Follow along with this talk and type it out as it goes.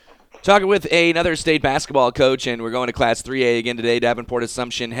Talking with another state basketball coach, and we're going to Class 3A again today. Davenport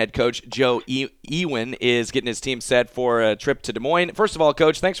Assumption head coach Joe EWEN is getting his team set for a trip to Des Moines. First of all,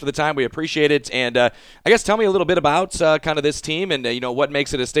 Coach, thanks for the time. We appreciate it. And I guess tell me a little bit about kind of this team and what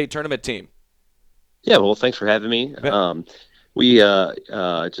makes it a state tournament team. Yeah, well, thanks for having me. I bet. We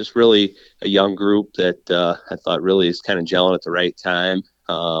just really a young group that I thought really is kind of gelling at the right time.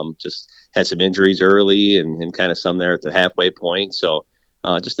 Just had some injuries early and kind of some there at the halfway point. So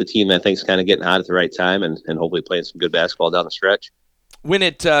just a team that I think is kind of getting hot at the right time and hopefully playing some good basketball down the stretch. When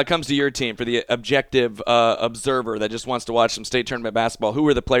it comes to your team, for the objective observer that just wants to watch some state tournament basketball, who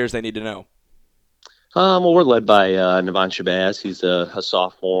are the players they need to know? Well, we're led by Navan Shabazz. He's a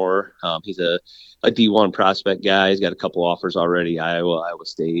sophomore. He's a D1 prospect guy. He's got a couple offers already: Iowa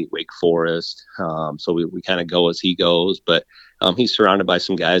State, Wake Forest. So we kind of go as he goes. But he's surrounded by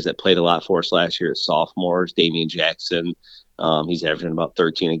some guys that played a lot for us last year as sophomores. Damian Jackson. He's averaging about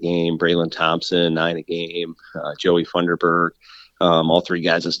 13 a game. Braylon Thompson, 9 a game. Joey Funderburg. All three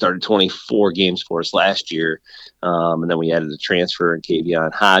guys that started 24 games for us last year. And then we added a transfer in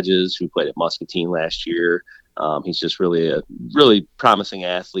Kavion Hodges, who played at Muscatine last year. He's just really a really promising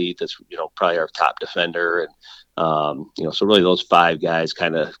athlete. That's, probably our top defender. And, so really those five guys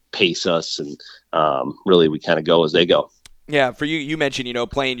kind of pace us and really we kind of go as they go. Yeah, for you mentioned,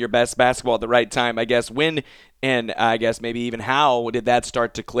 playing your best basketball at the right time. I guess when and I guess maybe even how did that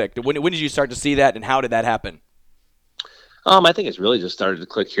start to click? When did you start to see that and how did that happen? I think it's really just started to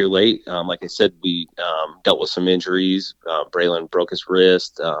click here late. Like I said, we dealt with some injuries. Braylon broke his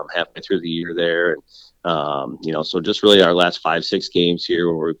wrist halfway through the year there. And, so just really our last 5-6 games here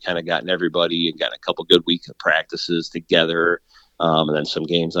where we've kind of gotten everybody and gotten a couple good weeks of practices together. And then some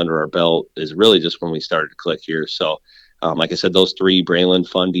games under our belt is really just when we started to click here. So, like I said, those three, Braylon,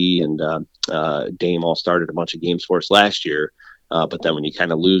 Fundy, and Dame all started a bunch of games for us last year. But then when you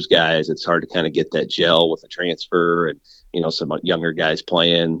kind of lose guys, it's hard to kind of get that gel with a transfer and, some younger guys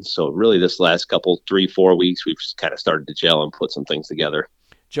playing. So really this last couple, 3-4 weeks, we've kind of started to gel and put some things together.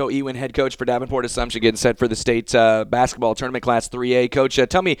 Joe EWEN, head coach for Davenport Assumption, getting set for the state basketball tournament class 3A. Coach,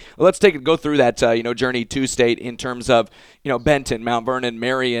 tell me, let's go through that journey to state in terms of Benton, Mount Vernon,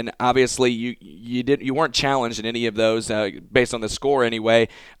 Marion. Obviously, you weren't challenged in any of those based on the score anyway.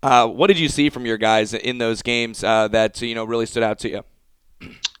 What did you see from your guys in those games that really stood out to you?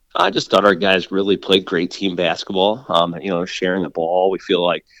 I just thought our guys really played great team basketball. Sharing the ball. We feel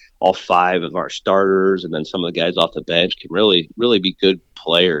like all five of our starters and then some of the guys off the bench can really, really be good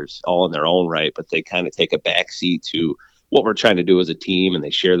players all in their own right, but they kind of take a backseat to what we're trying to do as a team, and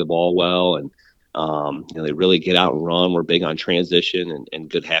they share the ball well, and they really get out and run. We're big on transition and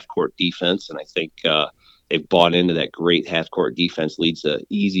good half-court defense, and I think they've bought into that. Great half-court defense leads to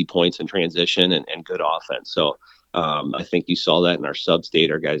easy points in transition and good offense. So I think you saw that in our sub-state.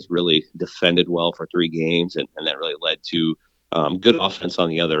 Our guys really defended well for 3 games, and that really led to good offense on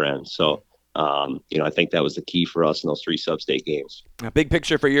the other end. So, I think that was the key for us in those 3 sub-state games. A big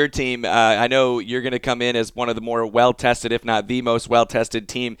picture for your team. I know you're going to come in as one of the more well-tested, if not the most well-tested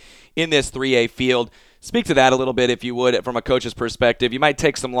team in this 3A field. Speak to that a little bit, if you would, from a coach's perspective. You might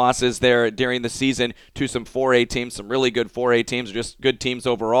take some losses there during the season to some 4A teams, some really good 4A teams, or just good teams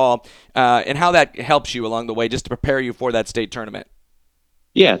overall, and how that helps you along the way just to prepare you for that state tournament.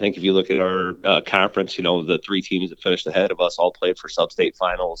 Yeah, I think if you look at our conference, the 3 teams that finished ahead of us all played for sub-state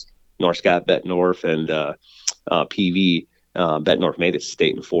finals: North Scott, Bettendorf, and PV. Bettendorf made it to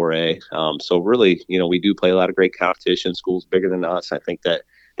state in 4A. So really, we do play a lot of great competition. Schools bigger than us. I think that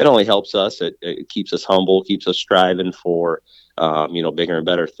only helps us. It keeps us humble, keeps us striving for, bigger and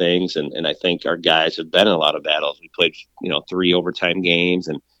better things. And I think our guys have been in a lot of battles. We played, 3 overtime games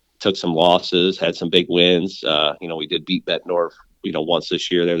and took some losses, had some big wins. We did beat Bettendorf, once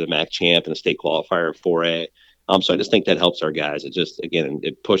this year. They're the MAC champ and a state qualifier in 4A. So I just think that helps our guys. It just, again,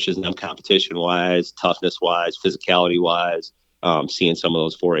 it pushes them competition-wise, toughness-wise, physicality-wise. Seeing some of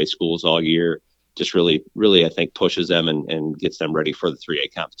those 4A schools all year just really, really, I think, pushes them and gets them ready for the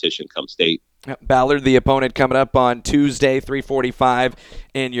 3A competition come state. Ballard, the opponent, coming up on Tuesday, 3:45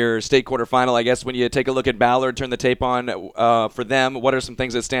 in your state quarterfinal. I guess when you take a look at Ballard, turn the tape on for them, what are some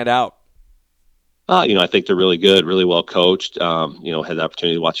things that stand out? I think they're really good, really well coached. Had the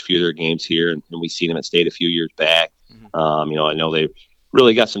opportunity to watch a few of their games here, and we've seen them at state a few years back. I know they've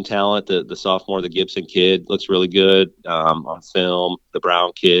really got some talent. The sophomore, the Gibson kid, looks really good on film. The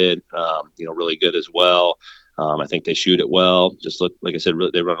Brown kid, really good as well. I think they shoot it well. Just look, like I said,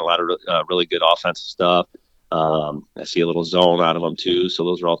 they run a lot of really good offensive stuff. I see a little zone out of them too. So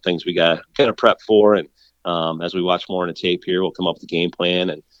those are all things we got kind of prep for. And as we watch more in the tape here, we'll come up with a game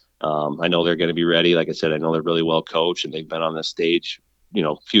plan. And I know they're going to be ready. Like I said, I know they're really well coached, and they've been on this stage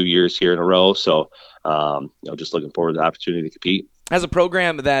few years here in a row. So, just looking forward to the opportunity to compete. As a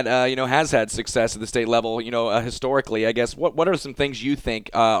program that has had success at the state level, historically, I guess what are some things you think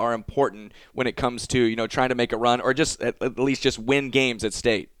are important when it comes to trying to make a run or just at least just win games at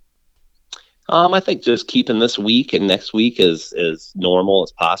state? I think just keeping this week and next week as normal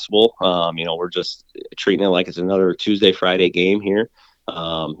as possible. We're just treating it like it's another Tuesday, Friday game here.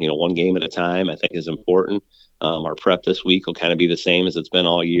 One game at a time, I think is important. Our prep this week will kind of be the same as it's been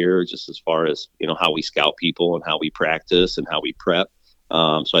all year, just as far as, how we scout people and how we practice and how we prep.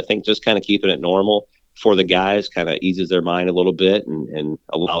 So I think just kind of keeping it normal for the guys kind of eases their mind a little bit and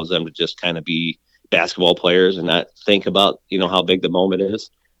allows them to just kind of be basketball players and not think about, how big the moment is.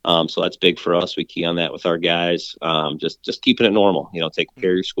 So that's big for us. We key on that with our guys. Just keeping it normal, taking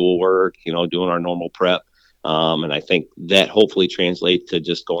care of your schoolwork, doing our normal prep. And I think that hopefully translates to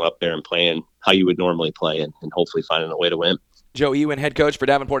just going up there and playing how you would normally play and hopefully finding a way to win. Joe EWEN, head coach for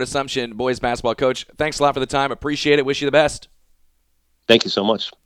Davenport Assumption boys basketball coach. Thanks a lot for the time. Appreciate it. Wish you the best. Thank you so much.